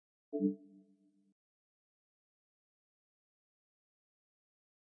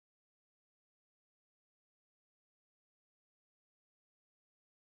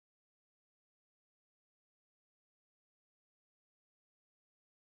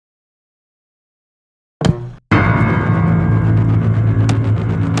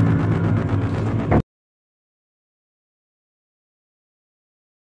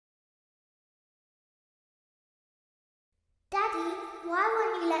Why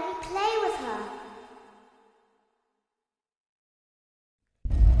won't you let me play with her?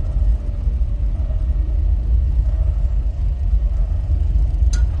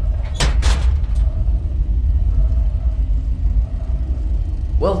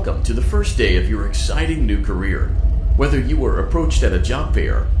 Welcome to the first day of your exciting new career. Whether you were approached at a job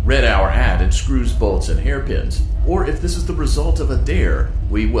fair, read our ad in screws, bolts, and hairpins, or if this is the result of a dare,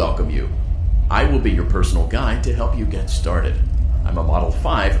 we welcome you. I will be your personal guide to help you get started. I'm a Model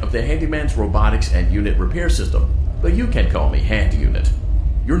 5 of the Handyman's Robotics and Unit Repair System, but you can call me Hand Unit.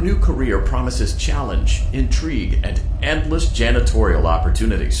 Your new career promises challenge, intrigue, and endless janitorial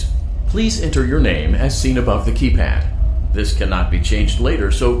opportunities. Please enter your name as seen above the keypad. This cannot be changed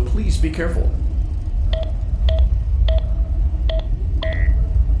later, so please be careful.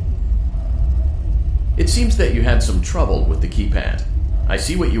 It seems that you had some trouble with the keypad. I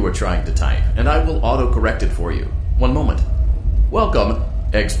see what you were trying to type, and I will auto-correct it for you. One moment. Welcome,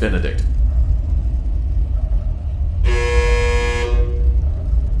 Eggs Benedict.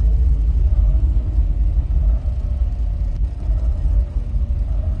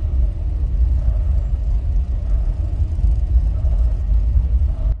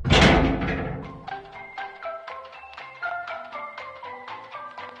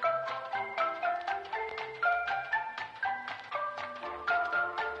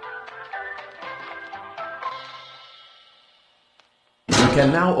 You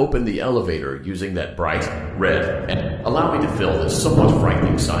can now open the elevator using that bright red and allow me to fill this somewhat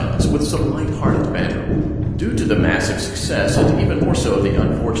frightening silence with some light-hearted banter. Due to the massive success and even more so the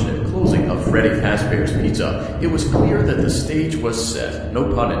unfortunate closing of Freddy Fazbear's Pizza, it was clear that the stage was set,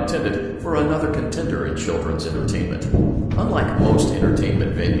 no pun intended, for another contender in children's entertainment. Unlike most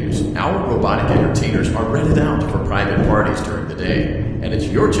entertainment venues, our robotic entertainers are rented out for private parties during the day, and it's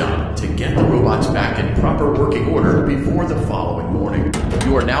your job to get the robots back in proper working order before the following morning.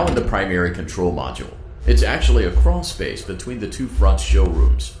 You are now in the primary control module. It's actually a crawl space between the two front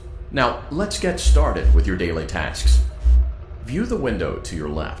showrooms. Now, let's get started with your daily tasks. View the window to your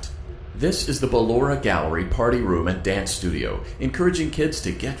left. This is the Ballora Gallery Party Room and Dance Studio, encouraging kids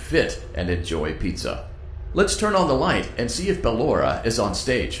to get fit and enjoy pizza. Let's turn on the light and see if Ballora is on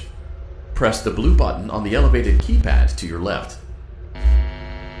stage. Press the blue button on the elevated keypad to your left.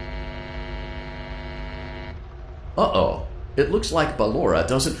 Uh-oh, it looks like Ballora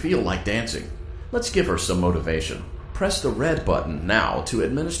doesn't feel like dancing. Let's give her some motivation. Press the red button now to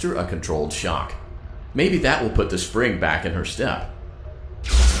administer a controlled shock. Maybe that will put the spring back in her step.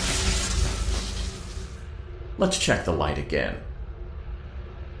 Let's check the light again.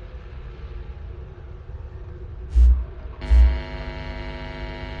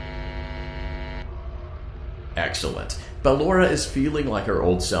 Excellent. Ballora is feeling like her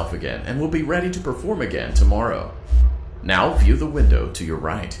old self again and will be ready to perform again tomorrow. Now view the window to your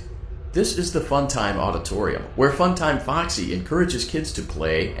right. This is the Funtime Auditorium, where Funtime Foxy encourages kids to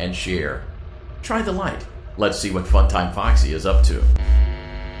play and share. Try the light. Let's see what Funtime Foxy is up to.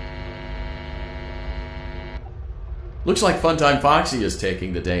 Looks like Funtime Foxy is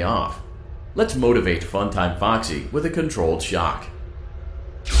taking the day off. Let's motivate Funtime Foxy with a controlled shock.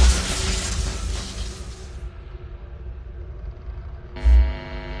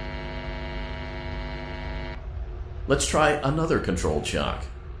 Let's try another controlled shock.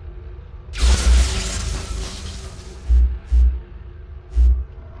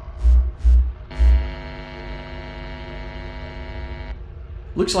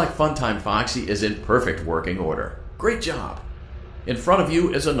 Looks like Funtime Foxy is in perfect working order. Great job! In front of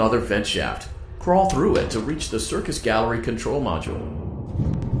you is another vent shaft. Crawl through it to reach the Circus Gallery control module.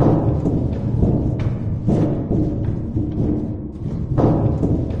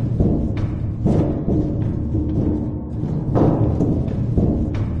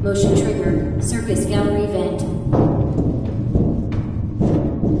 Motion trigger, Circus Gallery vent.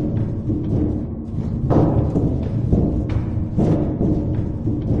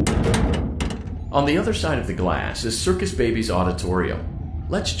 On the other side of the glass is Circus Baby's auditorium.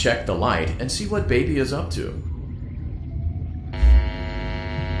 Let's check the light and see what Baby is up to.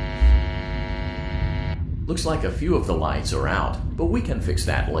 Looks like a few of the lights are out, but we can fix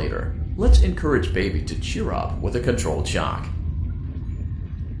that later. Let's encourage Baby to cheer up with a controlled shock.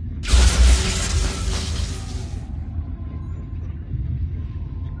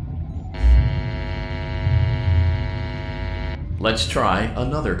 Let's try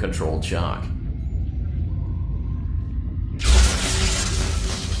another controlled shock.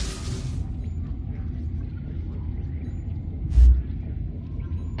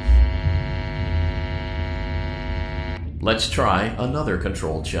 Let's try another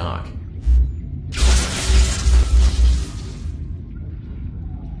controlled shock.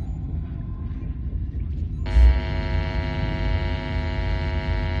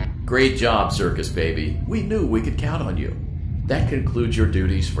 Great job, Circus Baby. We knew we could count on you. That concludes your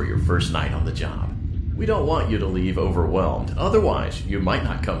duties for your first night on the job. We don't want you to leave overwhelmed, otherwise you might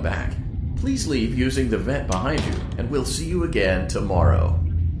not come back. Please leave using the vent behind you, and we'll see you again tomorrow.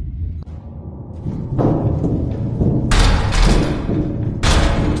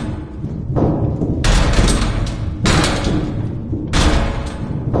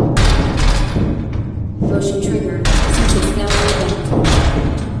 Motion trigger. Surface gallery event.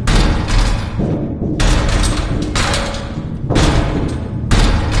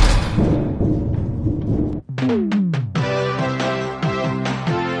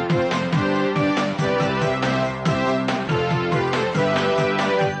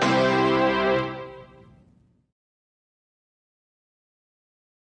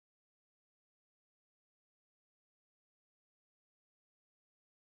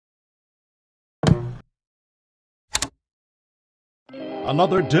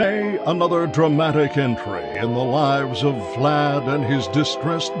 Another day, another dramatic entry in the lives of Vlad and his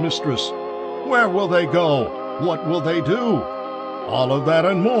distressed mistress. Where will they go? What will they do? All of that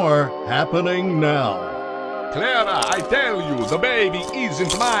and more happening now. Clara, I tell you, the baby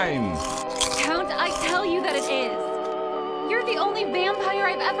isn't mine. Count, I tell you that it is. You're the only vampire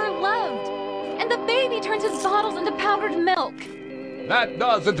I've ever loved. And the baby turns his bottles into powdered milk. That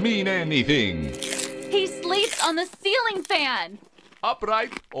doesn't mean anything. He sleeps on the ceiling fan.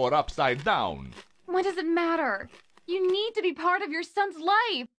 Upright or upside down? What does it matter? You need to be part of your son's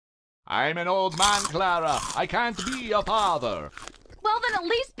life. I'm an old man, Clara. I can't be a father. Well, then at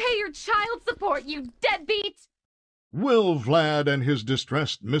least pay your child support, you deadbeat! Will Vlad and his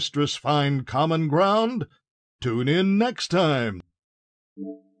distressed mistress find common ground? Tune in next time.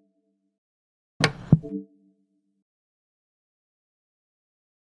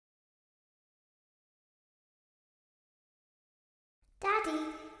 Daddy,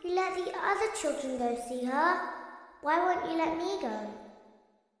 you let the other children go see her. Why won't you let me go?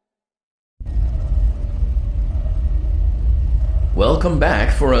 Welcome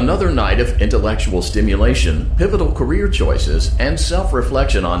back for another night of intellectual stimulation, pivotal career choices, and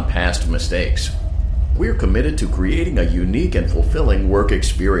self-reflection on past mistakes. We're committed to creating a unique and fulfilling work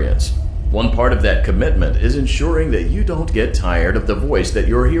experience. One part of that commitment is ensuring that you don't get tired of the voice that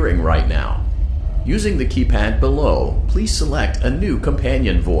you're hearing right now. Using the keypad below, please select a new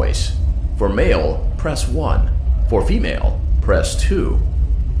companion voice. For male, press 1. For female, press 2.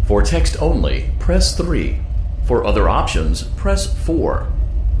 For text only, press 3. For other options, press 4.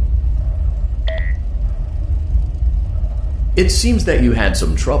 It seems that you had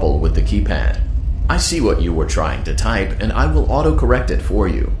some trouble with the keypad. I see what you were trying to type, and I will autocorrect it for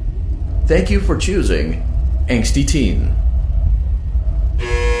you. Thank you for choosing Angsty Teen.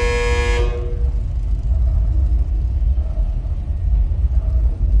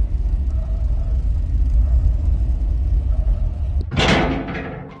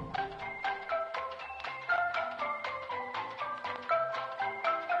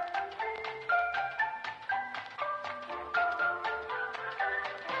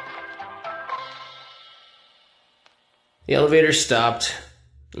 The elevator stopped.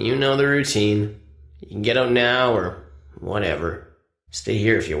 You know the routine. You can get out now or whatever. Stay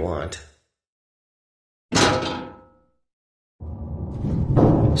here if you want.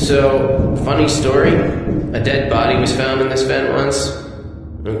 So, funny story. A dead body was found in this vent once.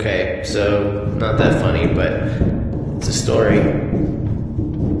 Okay, so not that funny, but it's a story.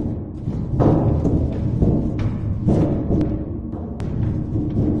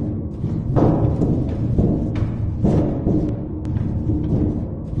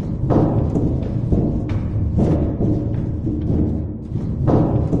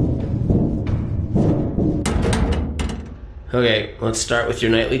 Okay, let's start with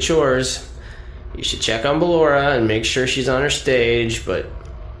your nightly chores. You should check on Ballora and make sure she's on her stage, but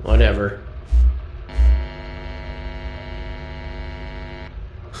whatever.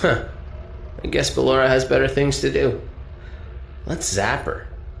 Huh. I guess Ballora has better things to do. Let's zap her.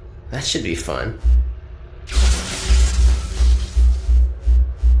 That should be fun.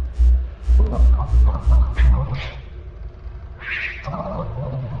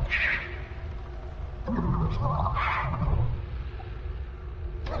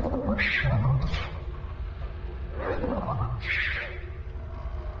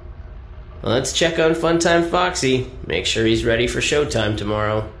 Let's check on Funtime Foxy. Make sure he's ready for showtime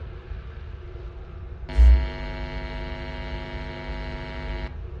tomorrow.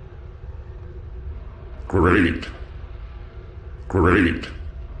 Great. Great.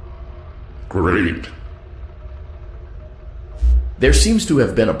 Great. There seems to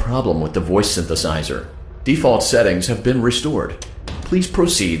have been a problem with the voice synthesizer. Default settings have been restored. please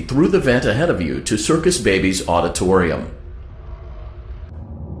proceed through the vent ahead of you to Circus Baby's auditorium.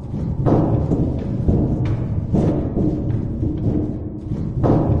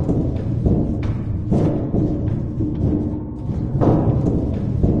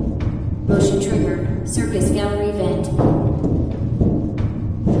 Motion trigger. Circus gallery vent.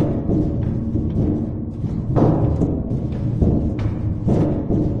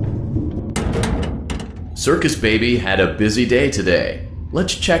 Circus Baby had a busy day today.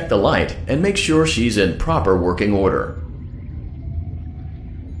 Let's check the light and make sure she's in proper working order.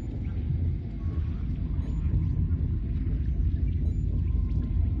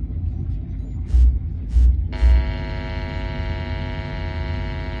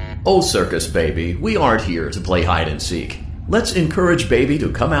 Oh, Circus Baby, we aren't here to play hide and seek. Let's encourage Baby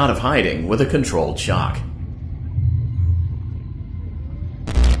to come out of hiding with a controlled shock.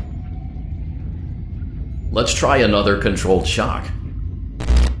 Let's try another controlled shock.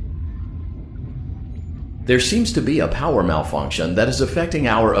 There seems to be a power malfunction that is affecting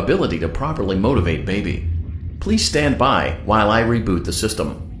our ability to properly motivate Baby. Please stand by while I reboot the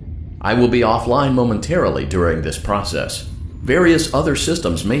system. I will be offline momentarily during this process. Various other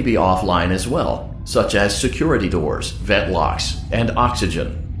systems may be offline as well, such as security doors, vent locks, and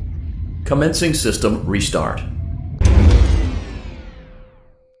oxygen. Commencing system restart.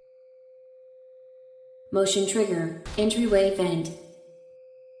 Motion trigger. Entryway vent.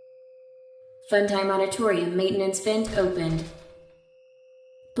 Funtime Auditorium maintenance vent opened.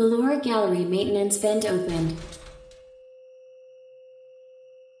 Ballora Gallery maintenance vent opened.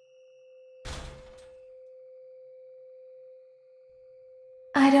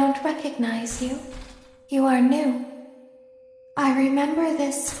 I don't recognize you. You are new. I remember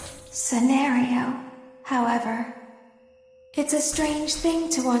this scenario, however. It's a strange thing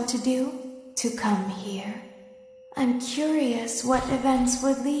to want to do, to come here. I'm curious what events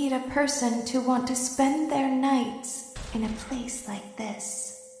would lead a person to want to spend their nights in a place like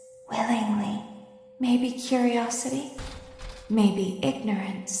this. Willingly. Maybe curiosity, maybe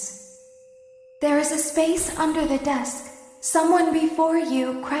ignorance. There is a space under the desk. Someone before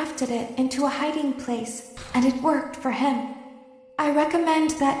you crafted it into a hiding place, and it worked for him. I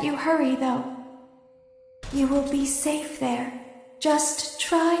recommend that you hurry, though. You will be safe there. Just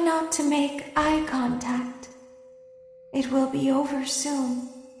try not to make eye contact. It will be over soon.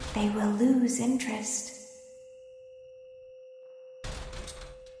 They will lose interest.